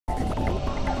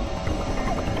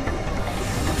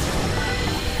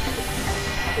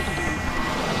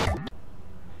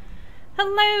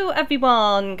Hello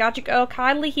everyone,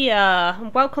 GadgetGirlKylie here,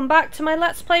 and welcome back to my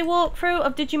Let's Play walkthrough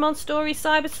of Digimon Story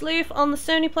Cyber Sleuth on the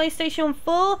Sony Playstation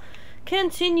 4.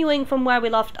 Continuing from where we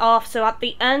left off, so at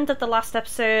the end of the last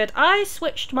episode, I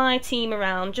switched my team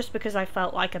around just because I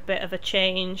felt like a bit of a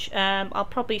change. I'll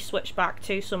probably switch back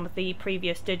to some of the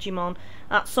previous Digimon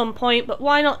at some point, but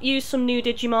why not use some new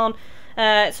Digimon?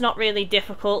 It's not really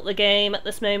difficult, the game, at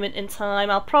this moment in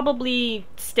time. I'll probably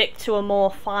stick to a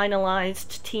more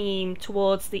finalised team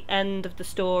towards the end of the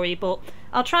story, but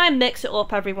I'll try and mix it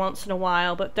up every once in a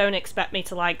while, but don't expect me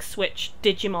to like switch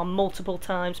Digimon multiple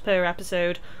times per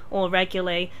episode or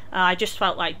regularly. I just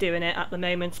felt like doing it at the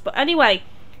moment. But anyway,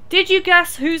 did you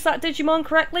guess who's that Digimon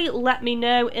correctly? Let me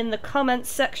know in the comments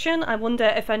section. I wonder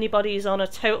if anybody's on a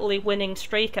totally winning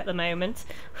streak at the moment.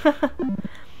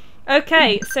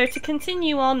 Okay, so to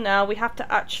continue on now, we have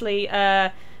to actually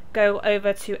go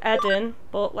over to Eden,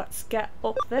 but let's get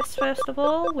up this first of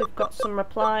all. We've got some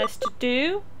replies to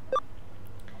do.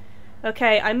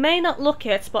 Okay, I may not look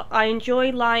it, but I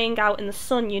enjoy lying out in the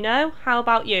sun, you know? How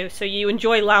about you? So you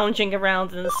enjoy lounging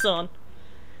around in the sun?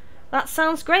 That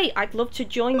sounds great. I'd love to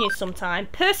join you sometime.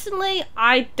 Personally,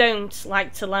 I don't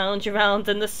like to lounge around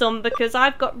in the sun because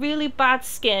I've got really bad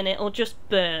skin. It'll just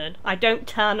burn. I don't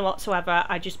tan whatsoever.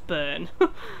 I just burn.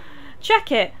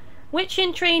 Check it. Which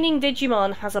in-training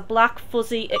Digimon has a black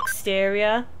fuzzy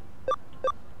exterior?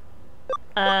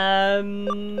 Isn't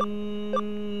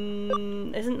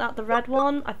that the red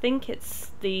one? I think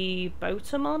it's the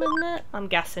Botamon, isn't it? I'm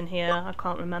guessing here. I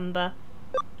can't remember.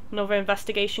 Another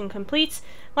investigation complete.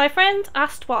 My friend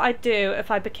asked what I'd do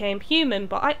if I became human,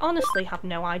 but I honestly have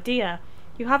no idea.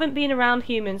 You haven't been around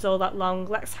humans all that long.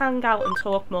 Let's hang out and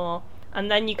talk more, and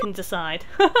then you can decide.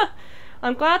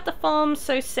 I'm glad the farm's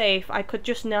so safe. I could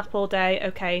just nap all day.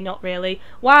 Okay, not really.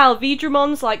 Wow,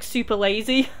 Vidramon's like super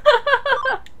lazy.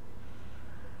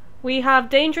 We have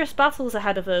dangerous battles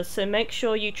ahead of us, so make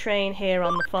sure you train here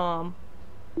on the farm.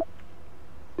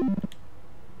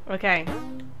 Okay.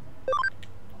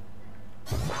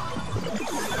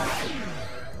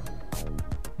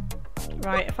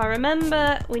 Right, if I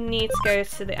remember, we need to go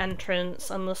to the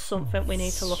entrance and there's something we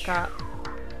need to look at.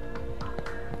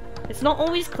 It's not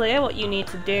always clear what you need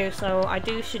to do, so I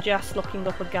do suggest looking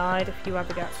up a guide if you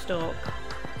ever get stuck.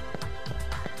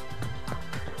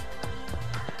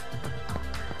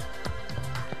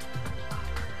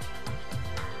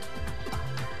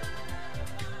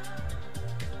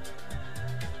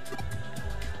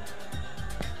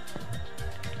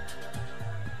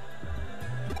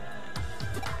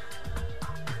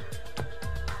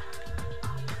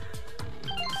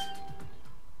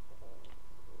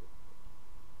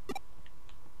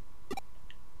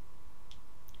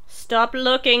 Stop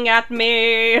looking at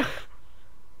me!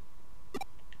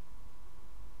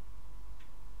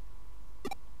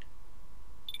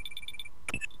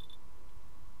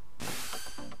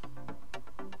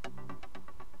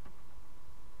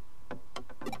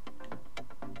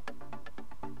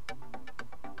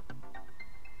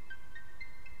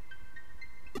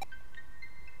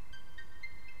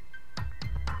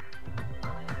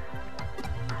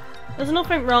 There's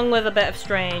nothing wrong with a bit of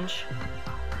strange.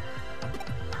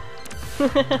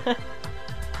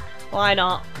 Why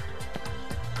not?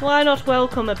 Why not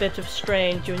welcome a bit of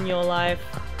strange in your life?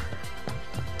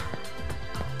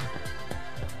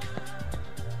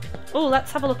 Oh,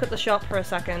 let's have a look at the shop for a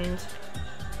second.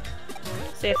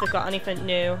 See if they've got anything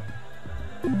new.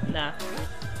 Nah.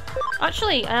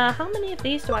 Actually, how many of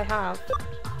these do I have?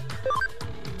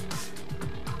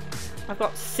 I've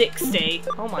got 60.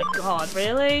 Oh my god,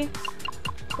 really?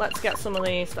 Let's get some of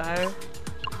these though.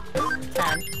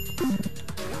 10.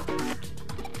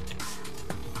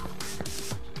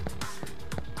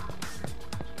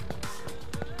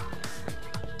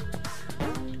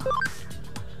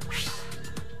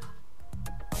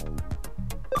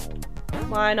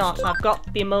 Why not? I've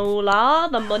got the moolah,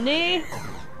 the money.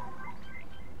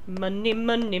 Money,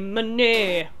 money,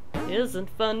 money. Isn't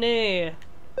funny.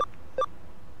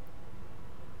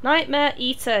 Nightmare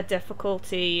Eater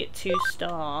difficulty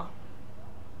 2-star.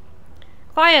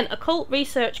 Client, Occult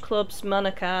Research Club's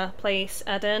Monica, place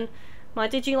Eden. My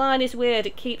Digiline is weird,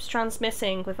 it keeps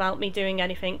transmitting without me doing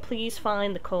anything. Please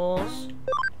find the cause.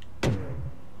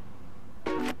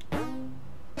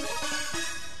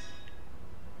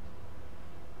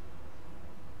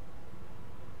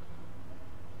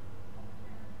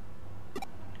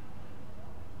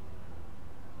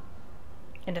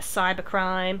 Into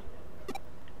cybercrime.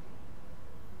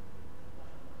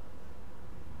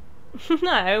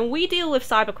 No, we deal with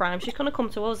cybercrime. She's gonna come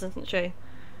to us, isn't she?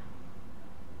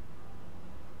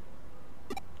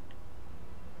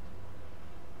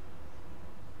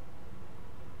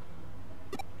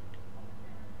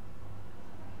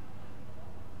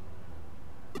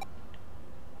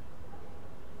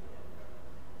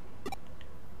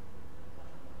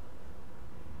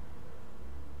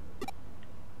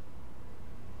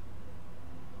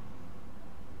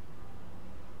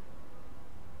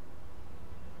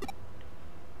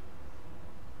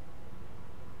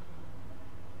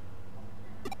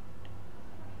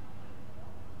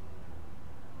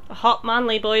 hot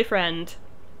manly boyfriend.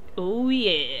 Oh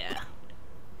yeah.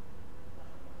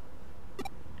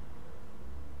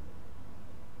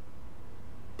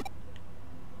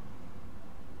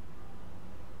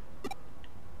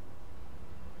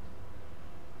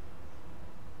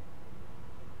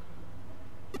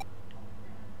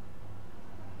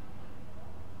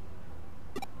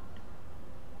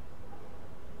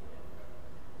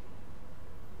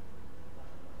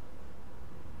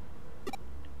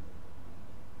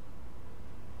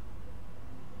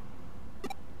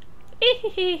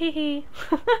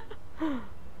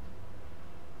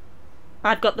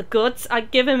 I've got the goods.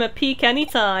 I'd give him a peek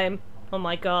anytime. Oh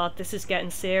my god, this is getting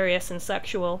serious and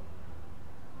sexual.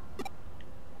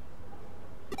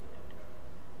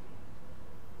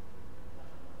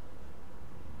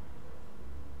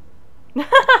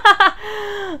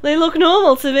 They look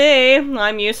normal to me.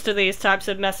 I'm used to these types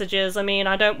of messages. I mean,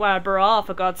 I don't wear a bra,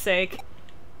 for God's sake.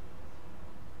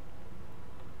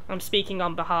 I'm speaking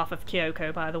on behalf of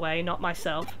Kyoko, by the way, not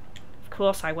myself. Of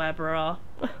course I wear bra.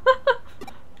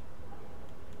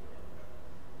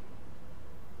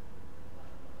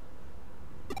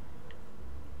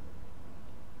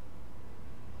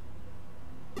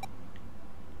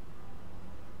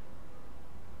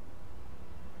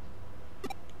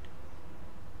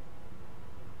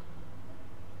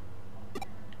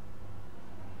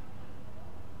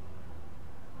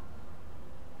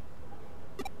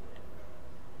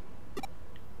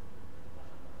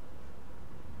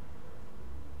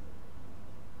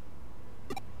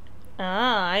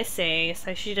 Ah, I see.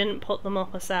 So she didn't put them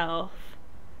up herself.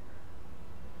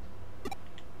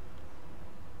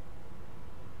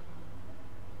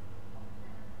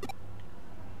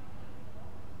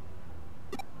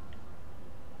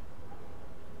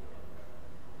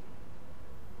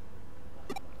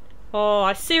 Oh,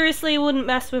 I seriously wouldn't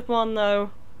mess with one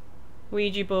though.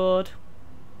 Ouija board.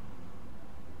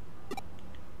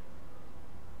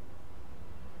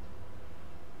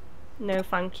 No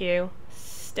thank you.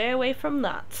 Stay away from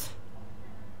that.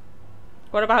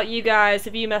 What about you guys?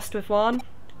 Have you messed with one?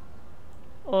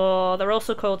 Or they're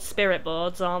also called spirit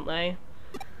boards, aren't they?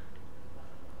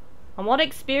 And what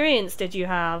experience did you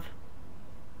have?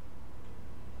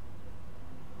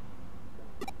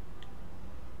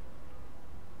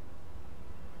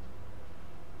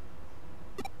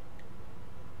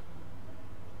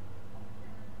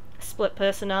 Split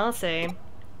personality.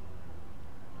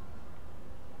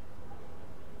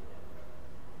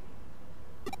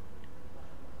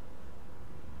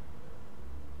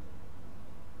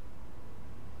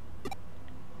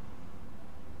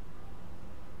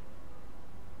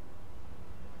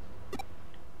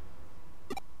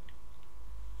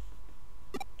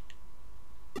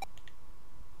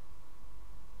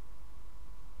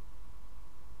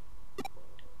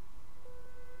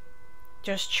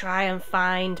 Just try and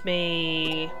find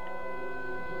me.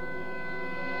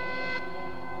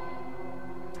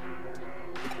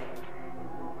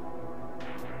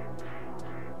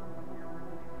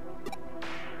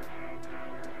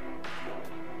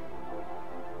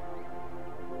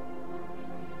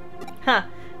 Huh,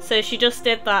 so she just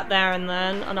did that there and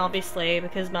then, and obviously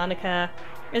because Manika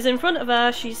is in front of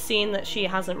her, she's seen that she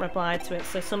hasn't replied to it,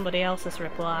 so somebody else has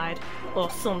replied. Or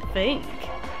something.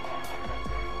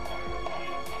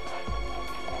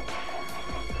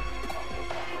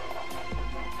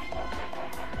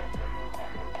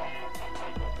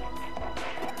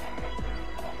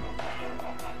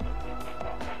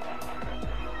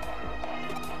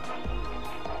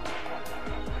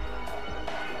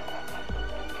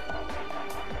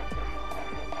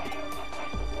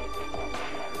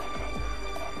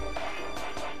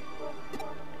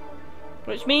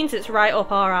 Which means it's right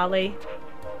up our alley.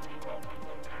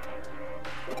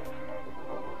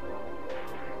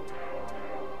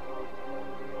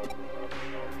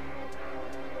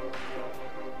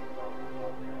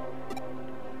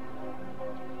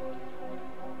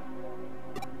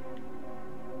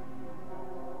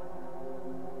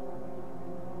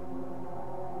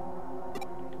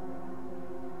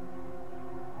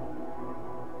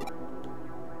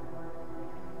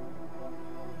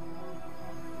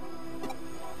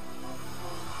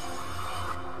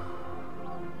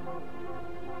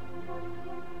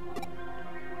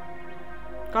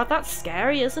 God, that's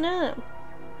scary, isn't it?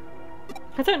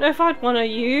 I don't know if I'd want to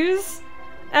use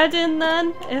Eden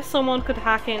then. If someone could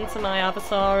hack into my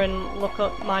avatar and look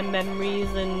up my memories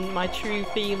and my true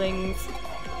feelings.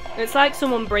 It's like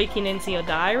someone breaking into your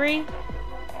diary.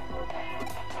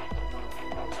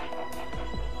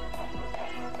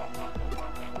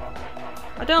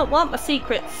 I don't want my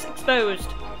secrets exposed.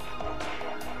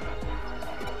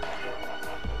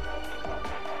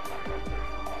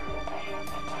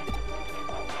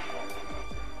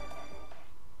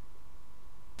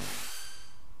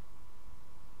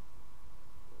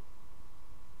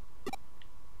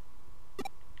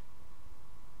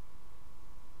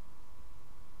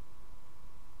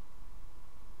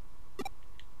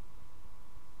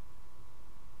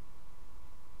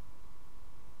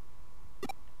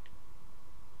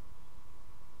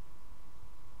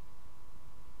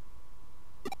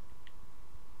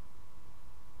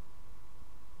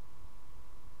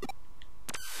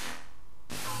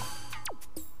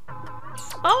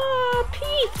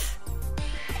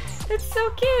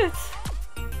 good!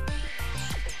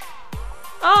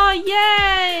 Oh,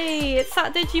 yay! It's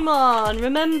that Digimon,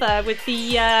 remember, with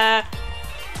the,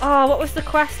 oh, what was the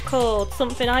quest called?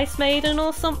 Something Ice Maiden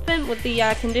or something? With the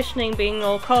conditioning being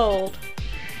all cold.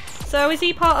 So is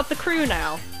he part of the crew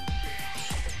now?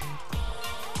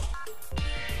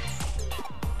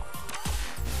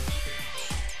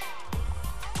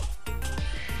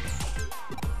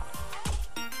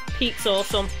 Pete's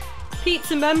awesome.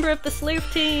 Pete's a member of the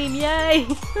Sleuth team, yay!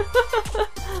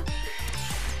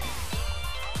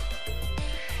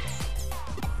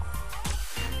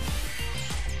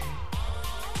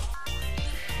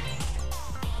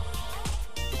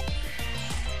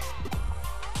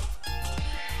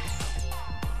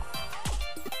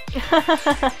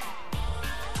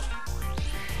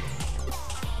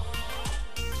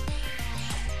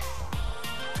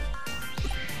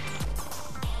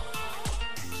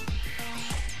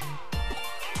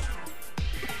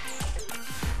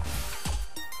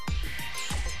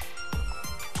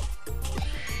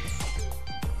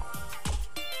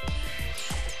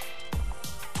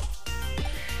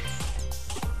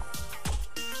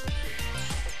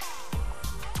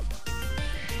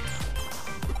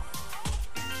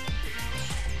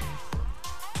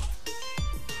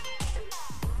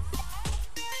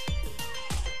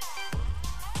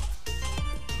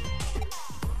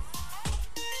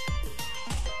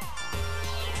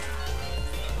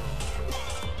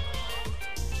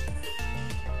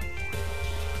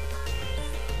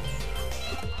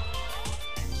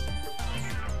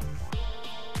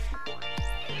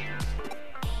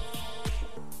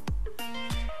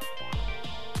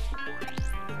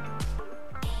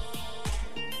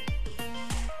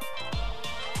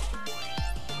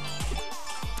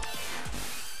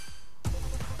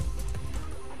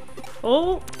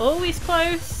 Oh, he's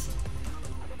close.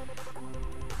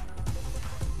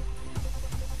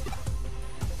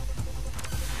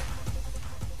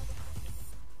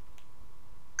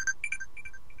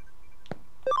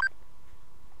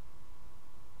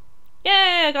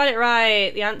 Yeah, I got it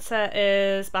right. The answer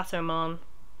is Batomon.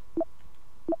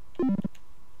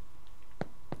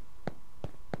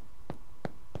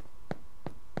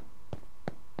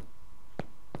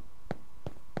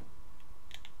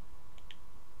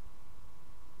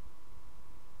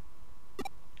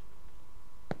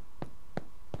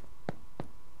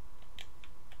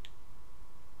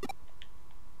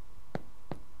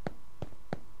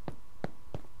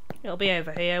 It'll be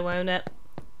over here, won't it?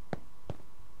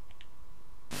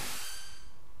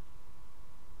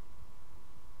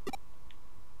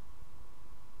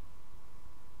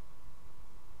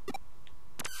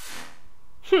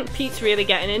 Pete's really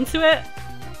getting into it.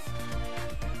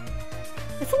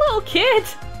 It's a little kid!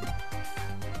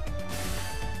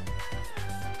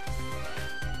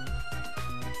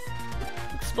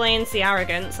 Explains the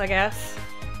arrogance, I guess.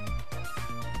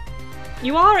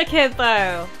 You are a kid,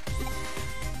 though!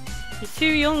 You're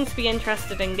too young to be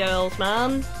interested in girls,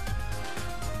 man.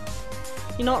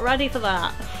 You're not ready for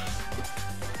that.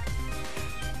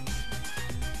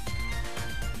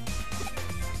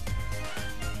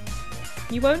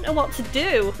 You won't know what to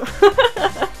do.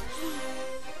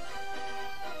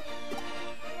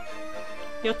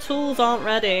 Your tools aren't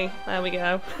ready. There we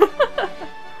go.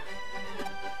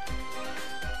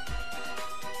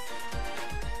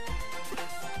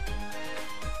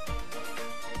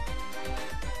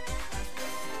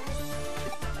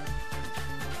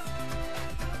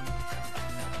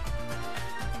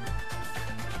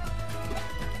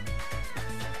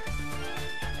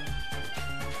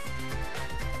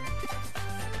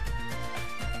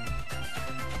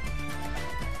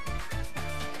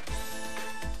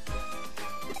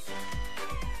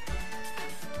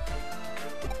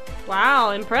 Wow,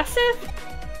 impressive.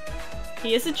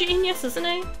 He is a genius, isn't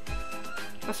he?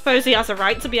 I suppose he has a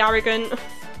right to be arrogant.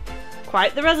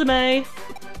 Quite the resume.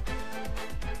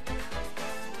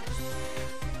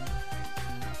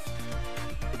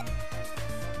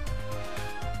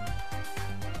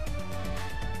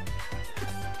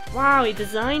 Wow, he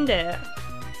designed it.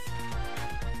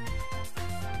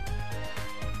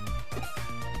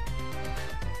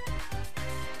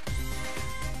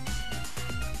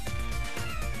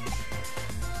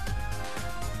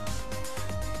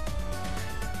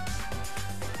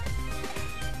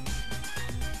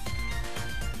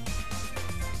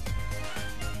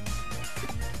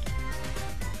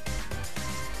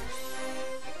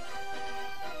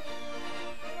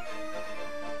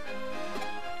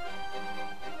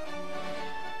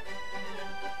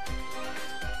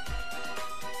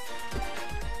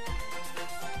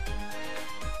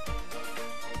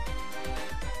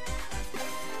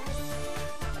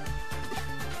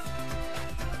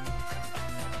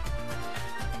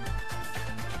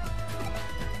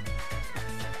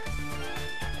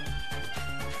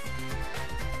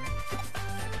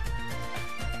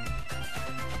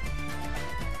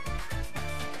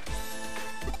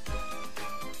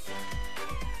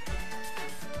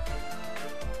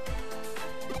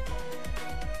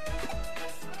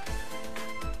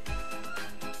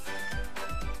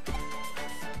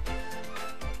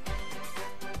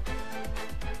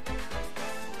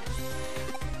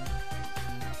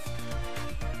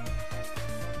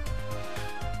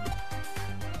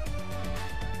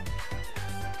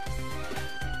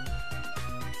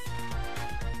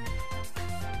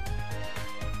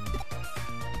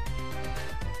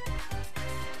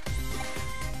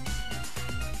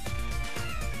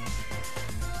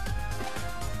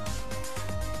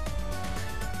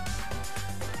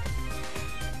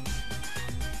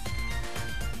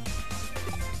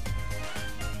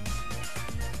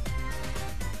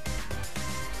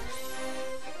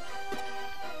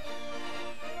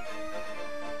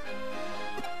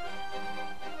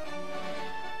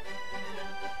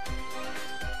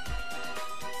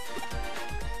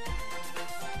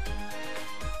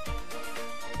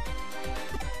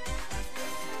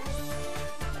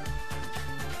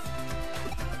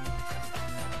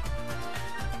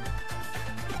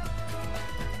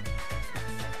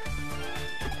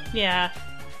 Yeah,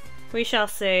 we shall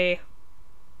see.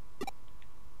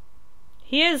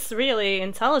 He is really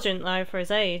intelligent though for his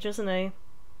age, isn't he?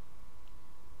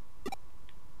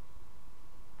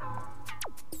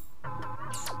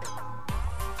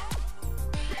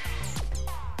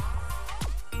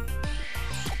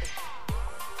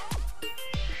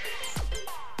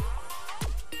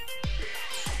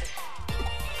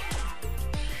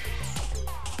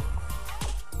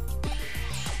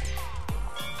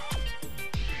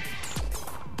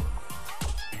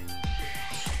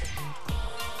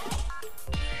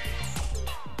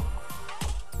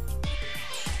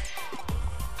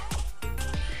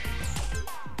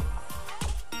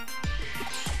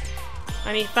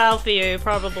 And he fell for you,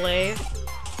 probably. I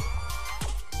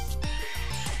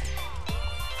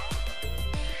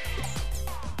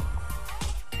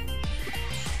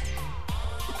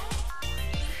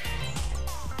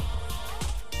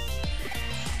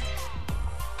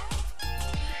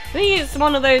think it's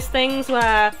one of those things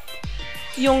where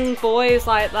young boys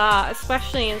like that,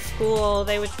 especially in school,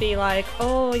 they would be like,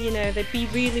 oh, you know, they'd be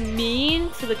really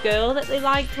mean to the girl that they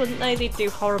liked, wouldn't they? They'd do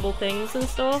horrible things and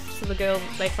stuff to the girl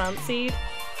that they fancied.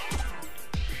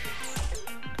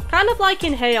 Kind of like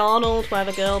in Hey Arnold, where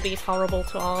the girl be's horrible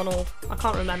to Arnold. I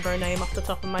can't remember her name off the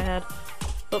top of my head.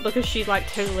 But because she's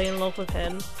like totally in love with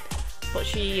him, but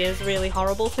she is really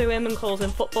horrible to him and calls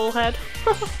him football head.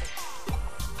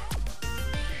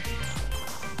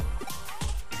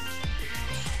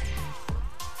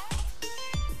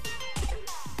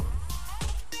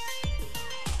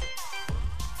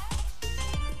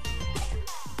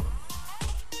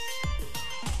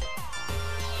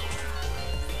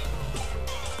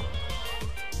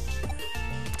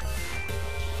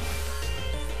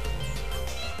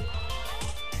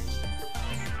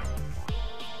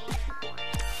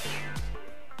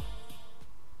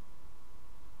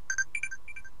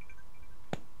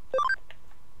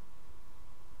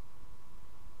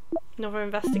 Another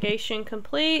investigation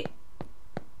complete.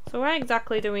 So where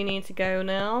exactly do we need to go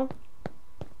now?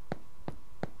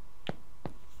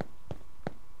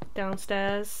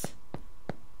 Downstairs.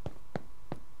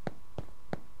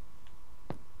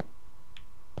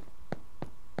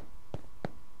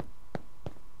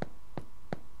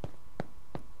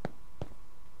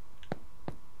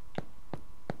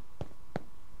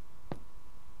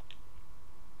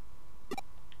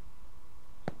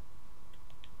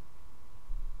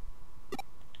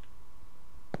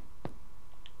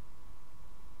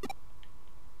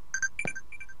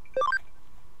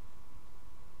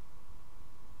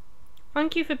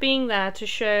 Thank you for being there to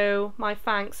show my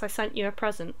thanks. I sent you a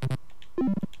present.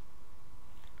 I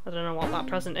don't know what that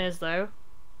present is though.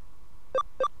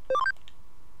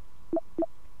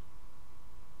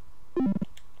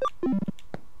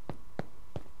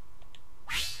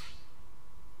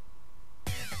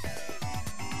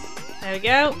 There we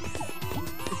go.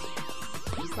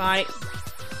 Right.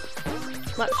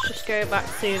 Let's just go back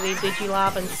to the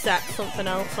Digilab and set something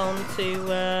else on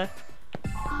to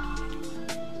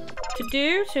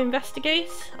investigate.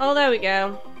 Oh, there we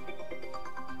go.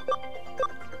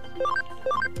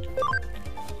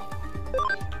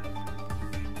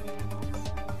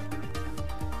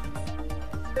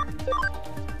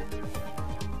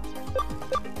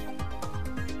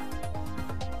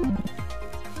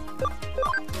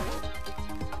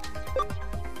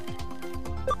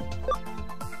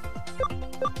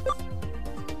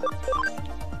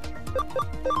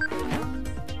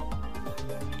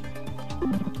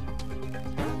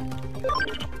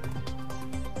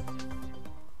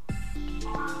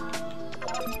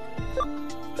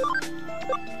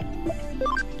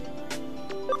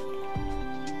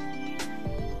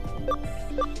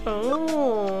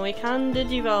 Oh, we can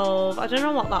digivolve. I don't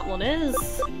know what that one is.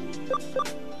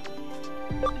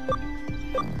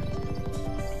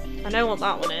 I know what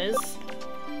that one is.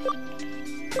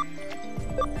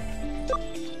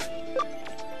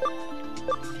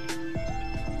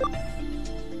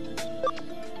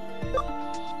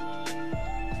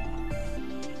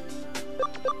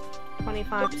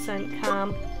 %,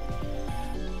 cam.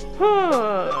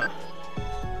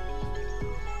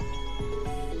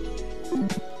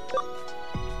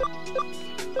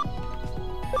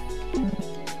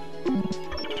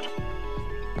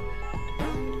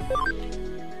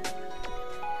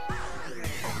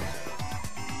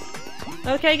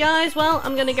 Okay guys, well,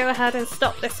 I'm going to go ahead and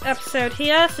stop this episode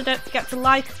here, so don't forget to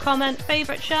like, comment,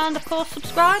 favourite, share, and of course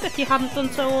subscribe if you haven't done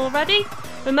so already.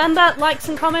 Remember, likes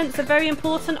and comments are very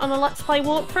important on a Let's Play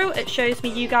walkthrough. It shows me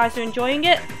you guys are enjoying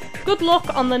it. Good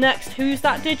luck on the next Who's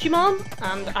That Digimon,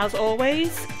 and as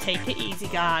always, take it easy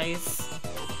guys.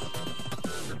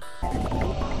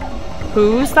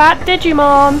 Who's that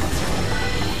Digimon?